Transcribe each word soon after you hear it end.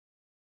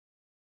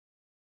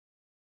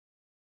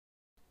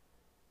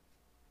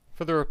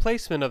For the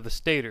replacement of the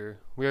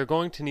stator, we are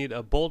going to need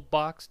a bolt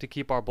box to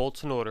keep our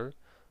bolts in order,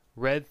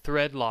 red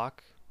thread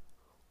lock,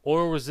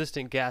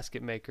 oil-resistant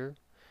gasket maker,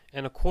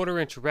 and a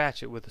 1/4-inch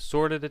ratchet with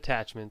assorted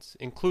attachments,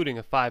 including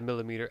a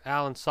 5mm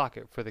Allen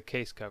socket for the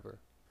case cover.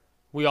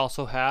 We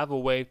also have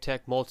a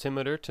WaveTech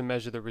multimeter to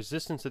measure the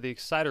resistance of the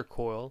exciter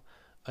coil,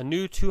 a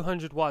new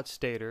 200-watt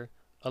stator,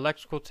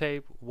 electrical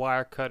tape,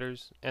 wire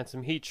cutters, and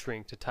some heat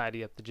shrink to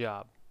tidy up the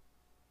job.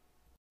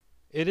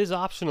 It is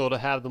optional to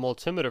have the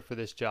multimeter for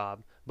this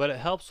job, but it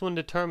helps when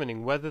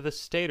determining whether the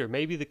stator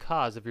may be the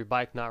cause of your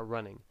bike not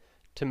running.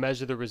 To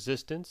measure the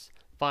resistance,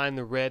 find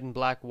the red and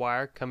black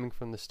wire coming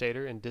from the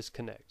stator and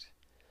disconnect.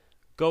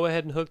 Go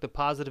ahead and hook the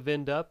positive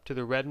end up to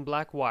the red and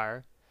black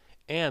wire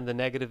and the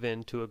negative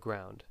end to a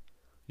ground.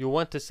 You'll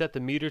want to set the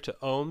meter to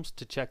ohms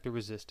to check the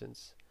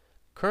resistance.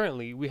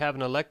 Currently, we have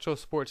an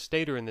ElectroSport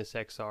stator in this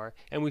XR,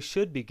 and we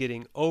should be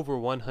getting over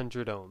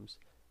 100 ohms.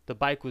 The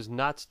bike was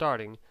not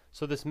starting,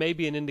 so this may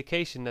be an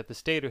indication that the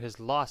stator has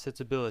lost its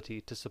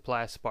ability to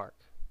supply a spark.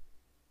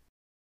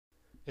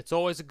 It's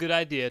always a good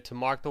idea to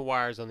mark the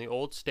wires on the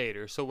old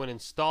stator so when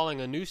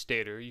installing a new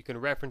stator you can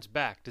reference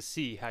back to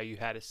see how you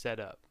had it set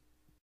up.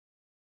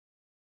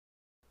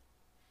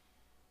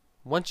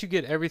 Once you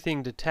get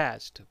everything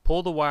detached,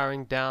 pull the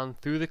wiring down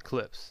through the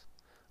clips.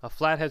 A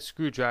flathead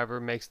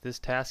screwdriver makes this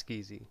task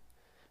easy.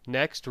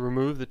 Next,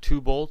 remove the 2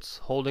 bolts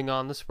holding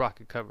on the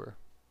sprocket cover.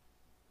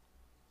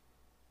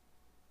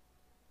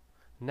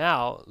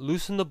 Now,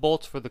 loosen the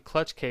bolts for the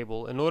clutch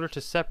cable in order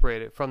to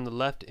separate it from the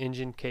left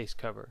engine case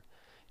cover.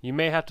 You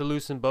may have to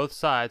loosen both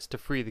sides to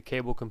free the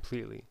cable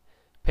completely.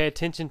 Pay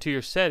attention to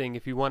your setting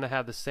if you want to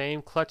have the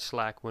same clutch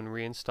slack when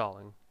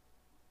reinstalling.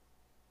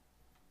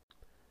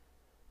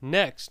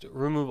 Next,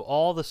 remove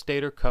all the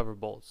stator cover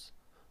bolts.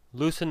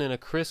 Loosen in a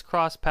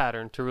crisscross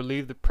pattern to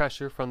relieve the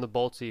pressure from the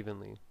bolts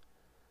evenly.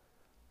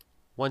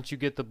 Once you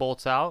get the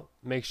bolts out,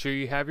 make sure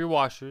you have your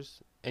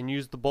washers and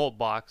use the bolt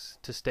box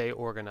to stay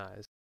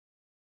organized.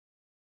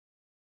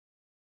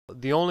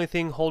 The only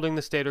thing holding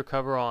the stator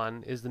cover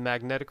on is the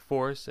magnetic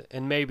force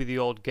and maybe the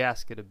old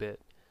gasket a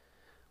bit.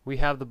 We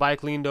have the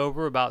bike leaned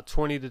over about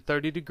 20 to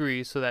 30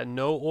 degrees so that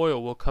no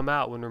oil will come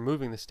out when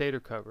removing the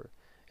stator cover,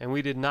 and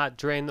we did not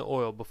drain the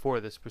oil before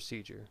this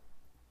procedure.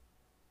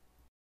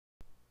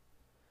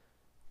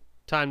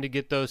 Time to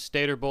get those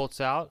stator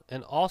bolts out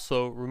and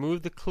also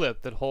remove the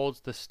clip that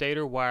holds the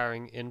stator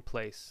wiring in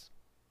place.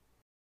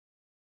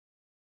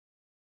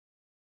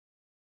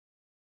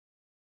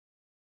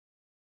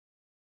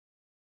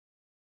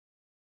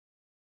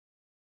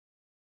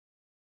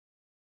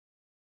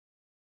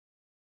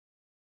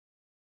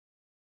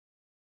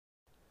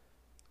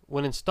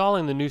 When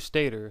installing the new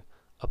stator,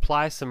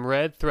 apply some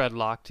red thread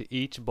lock to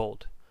each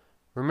bolt.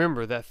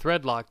 Remember that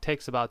thread lock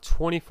takes about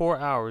 24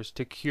 hours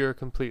to cure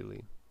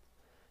completely.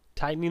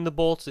 Tightening the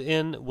bolts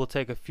in will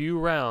take a few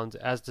rounds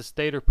as the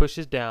stator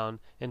pushes down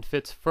and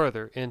fits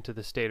further into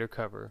the stator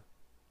cover.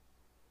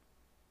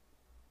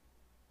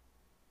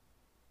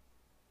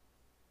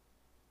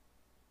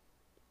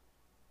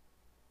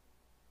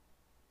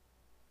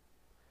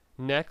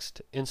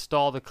 Next,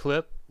 install the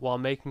clip while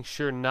making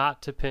sure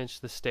not to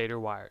pinch the stator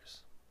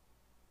wires.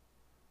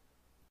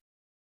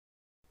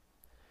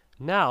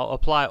 Now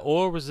apply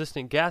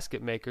oil-resistant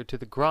gasket maker to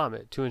the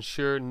grommet to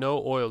ensure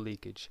no oil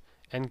leakage,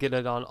 and get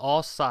it on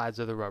all sides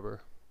of the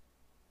rubber.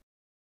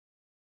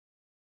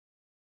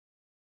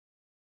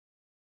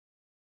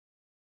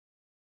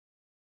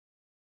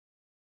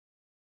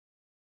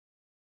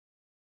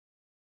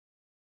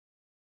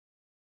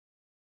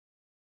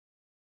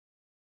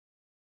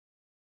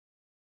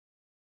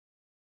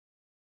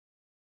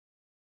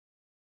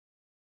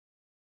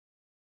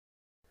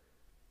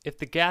 If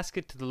the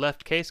gasket to the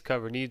left case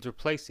cover needs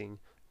replacing,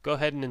 go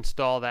ahead and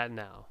install that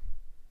now.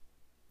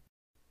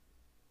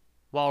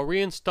 While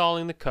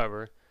reinstalling the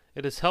cover,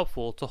 it is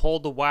helpful to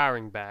hold the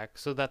wiring back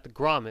so that the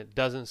grommet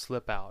doesn't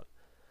slip out.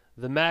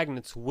 The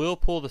magnets will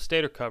pull the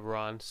stator cover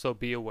on, so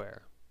be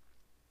aware.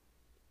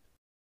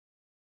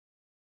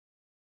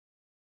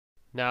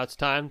 Now it's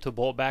time to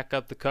bolt back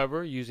up the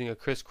cover using a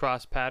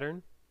crisscross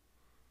pattern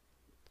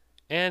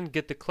and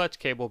get the clutch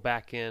cable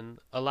back in,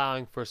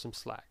 allowing for some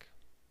slack.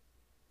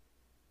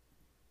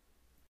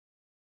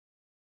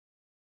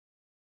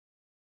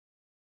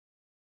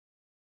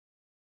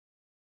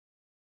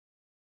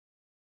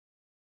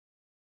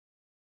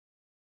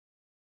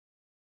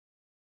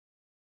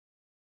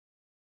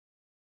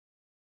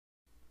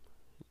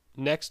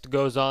 Next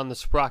goes on the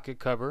sprocket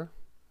cover,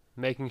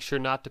 making sure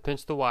not to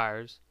pinch the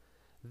wires,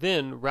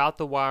 then route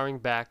the wiring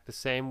back the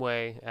same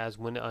way as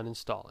when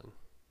uninstalling.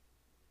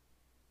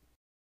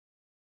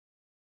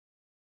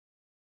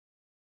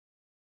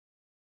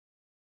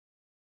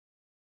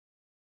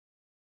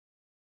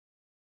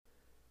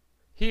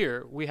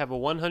 Here we have a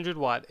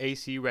 100-watt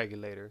AC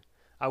regulator.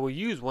 I will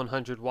use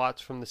 100 watts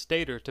from the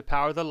stator to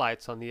power the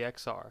lights on the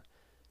XR.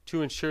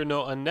 To ensure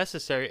no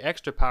unnecessary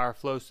extra power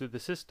flows through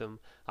the system,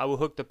 I will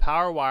hook the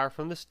power wire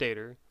from the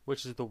stator,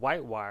 which is the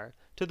white wire,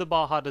 to the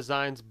Baja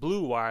Designs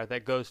blue wire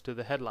that goes to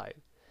the headlight,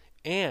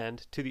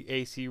 and to the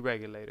AC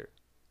regulator.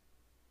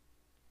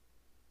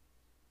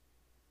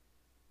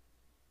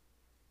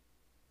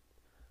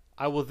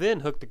 I will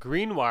then hook the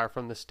green wire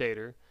from the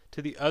stator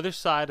to the other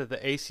side of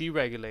the AC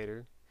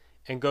regulator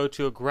and go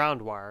to a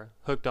ground wire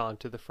hooked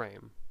onto the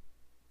frame.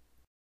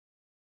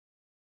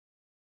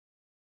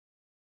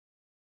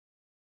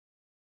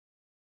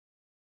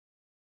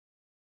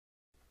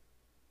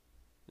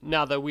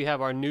 Now that we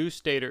have our new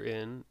stator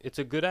in, it's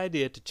a good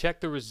idea to check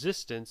the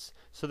resistance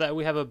so that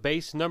we have a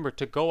base number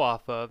to go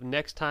off of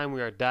next time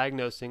we are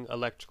diagnosing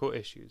electrical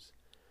issues.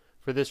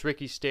 For this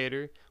Ricky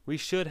stator, we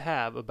should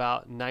have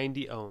about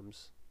 90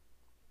 ohms.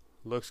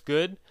 Looks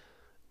good?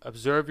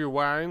 Observe your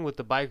wiring with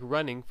the bike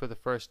running for the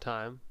first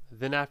time.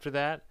 Then after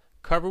that,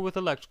 cover with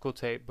electrical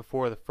tape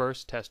before the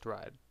first test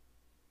ride.